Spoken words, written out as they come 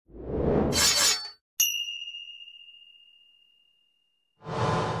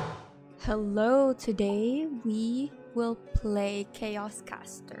Hello, today we will play Chaos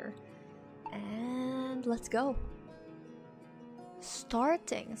Caster. And let's go.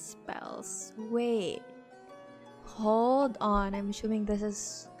 Starting spells. Wait. Hold on. I'm assuming this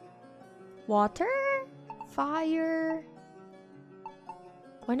is water? Fire?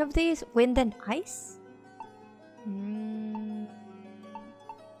 One of these? Wind and ice?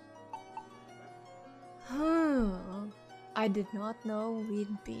 I did not know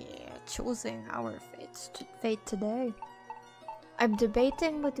we'd be choosing our fate today. I'm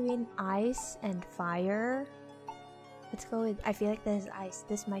debating between ice and fire. Let's go with, I feel like this is ice.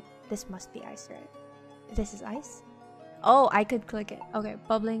 This must be ice, right? This is ice? Oh, I could click it. Okay,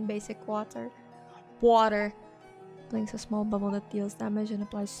 bubbling basic water. Water. Blinks a small bubble that deals damage and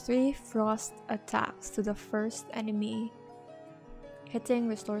applies 3 frost attacks to the first enemy. Hitting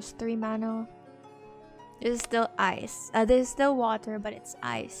restores 3 mana. This is still ice. This is still water, but it's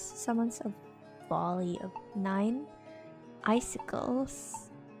ice. Summons a volley of 9 icicles.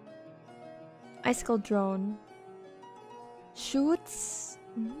 Icicle drone. Shoots.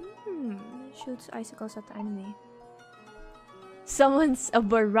 Shoots icicles at the enemy. Summons a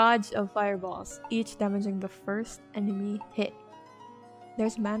barrage of fireballs, each damaging the first enemy hit.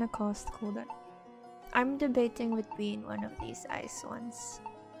 There's mana cost cooldown. I'm debating between one of these ice ones.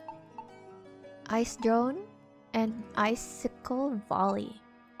 Ice drone and icicle volley.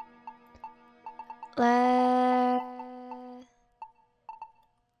 I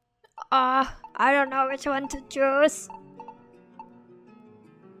don't know which one to choose.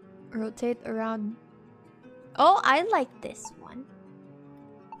 Rotate around. Oh, I like this one.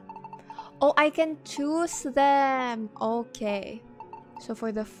 Oh, I can choose them. Okay. So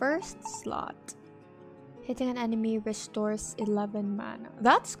for the first slot, hitting an enemy restores 11 mana.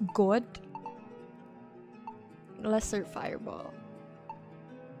 That's good. Lesser fireball.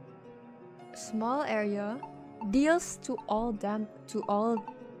 Small area deals damage to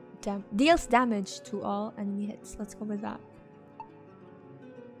all enemy hits. Let's go with that.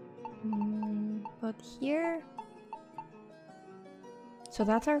 But here, so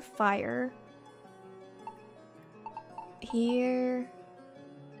that's our fire. Here,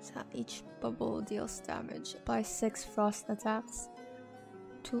 so each bubble deals damage. Apply 6 frost attacks.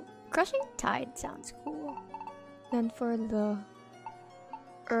 To crushing tide sounds cool. Then for the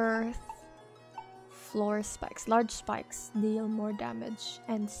earth, floor spikes. Large spikes deal more damage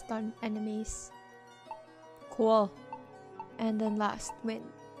and stun enemies. Cool. And then last, wind.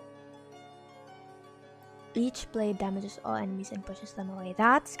 Each blade damages all enemies and pushes them away.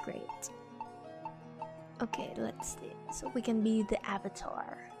 That's great. Okay, let's see. So we can be the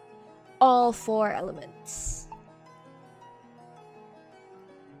avatar. All 4 elements.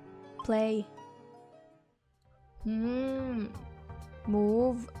 Play.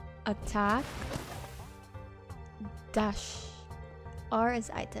 Move, attack, dash. R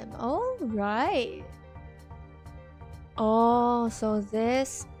is item. Alright. Oh, so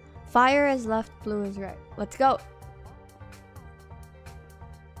this fire is left, blue is right. Let's go.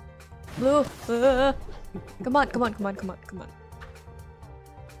 Blue. Come on, come on, come on, come on, come on.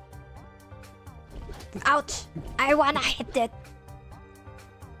 Ouch! I wanna hit it.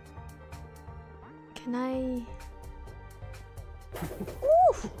 Can I?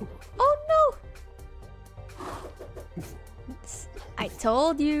 Ooh! Oh no! I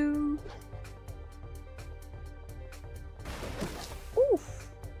told you.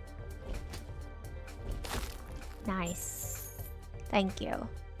 Oof. Nice. Thank you.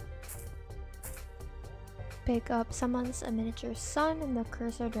 Pick up summons a miniature sun in the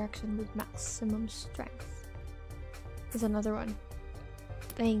cursor direction with maximum strength. There's another one.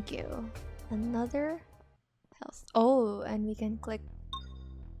 Thank you. Another health. Oh, and we can click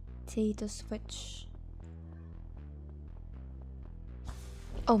T to switch.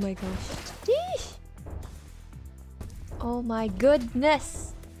 Oh my gosh. Yeesh. Oh my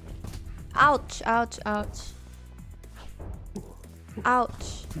goodness. Ouch, ouch, ouch.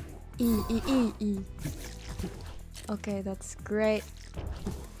 Ouch. E. Okay, that's great.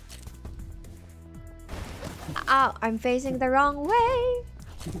 Ow, I'm facing the wrong way.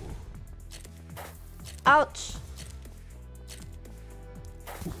 Ouch.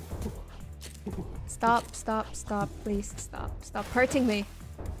 Stop, stop, stop, please stop. Stop hurting me.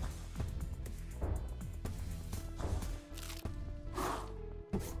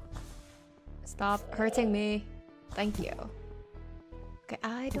 Stop hurting me. Thank you. Okay,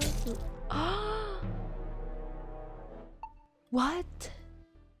 I don't... What?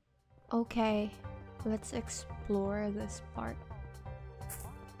 Okay, let's explore this part.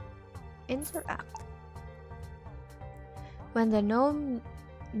 Interact. When the gnome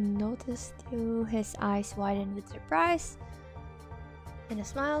noticed you. His eyes widened with surprise, and a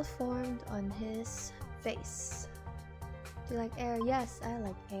smile formed on his face. Do you like air? Yes, I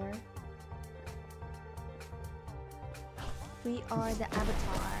like air. We are the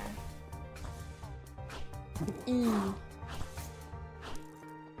avatar.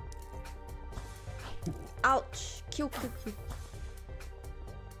 Ouch! Q.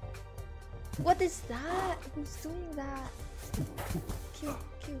 What is that? Who's doing that? Q.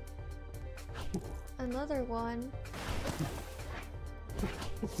 Another one.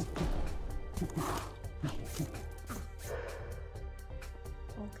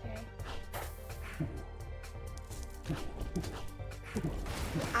 Okay.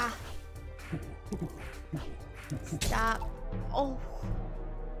 Ah! Stop. Oh!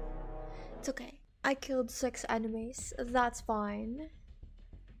 It's okay. I killed 6 enemies. That's fine.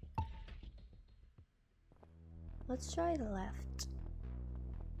 Let's try the left.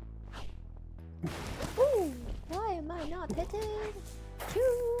 Ooh! Why am I not hitting?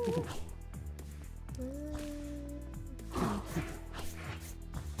 Choo!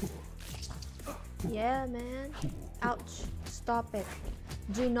 Yeah, man. Ouch. Stop it.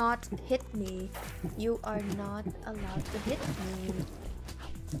 Do not hit me. You are not allowed to hit me.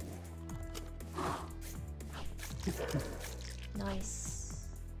 Nice.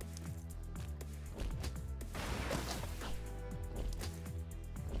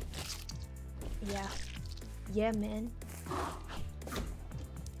 Yeah, man.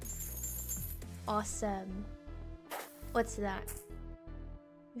 Awesome. What's that?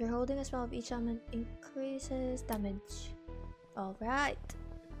 You're holding a spell of each element increases damage. Alright.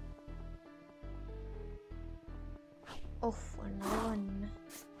 Oh, another one.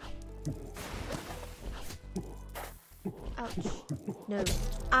 Ouch. No.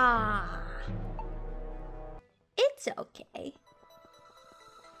 Ah. It's okay.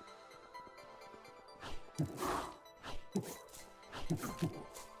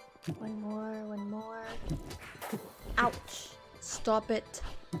 One more. Ouch. Stop it.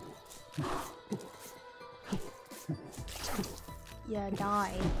 Yeah,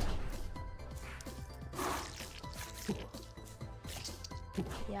 die.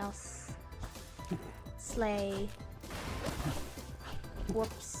 Yes. Slay.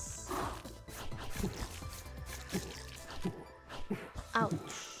 Whoops. Ouch.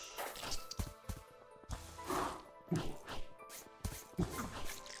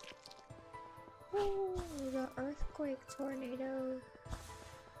 Ooh, the earthquake tornado.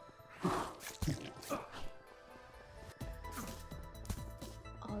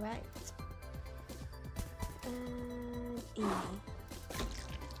 Alright. And E.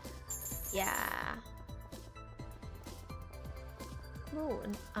 Yeah. Oh,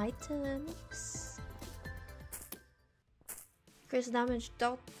 and items. Increase damage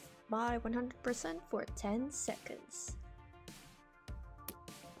dealt by 100% for 10 seconds.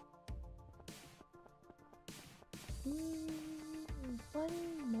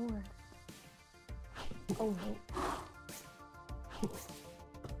 One more. Oh no.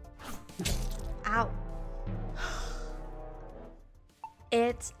 Ow.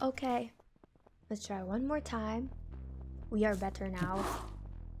 It's okay. Let's try one more time. We are better now.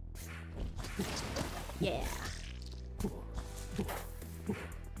 Yeah.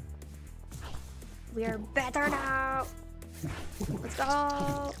 We are better now. Let's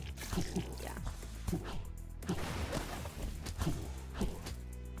go. Yeah.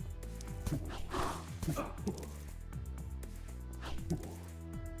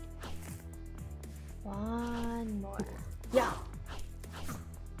 One more. Yeah.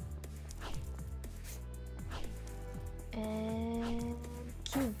 And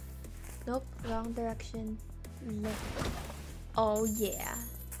Q. Nope, wrong direction. Left. Oh yeah.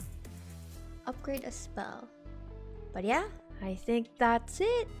 Upgrade a spell. But yeah, I think that's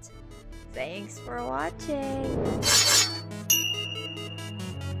it. Thanks for watching.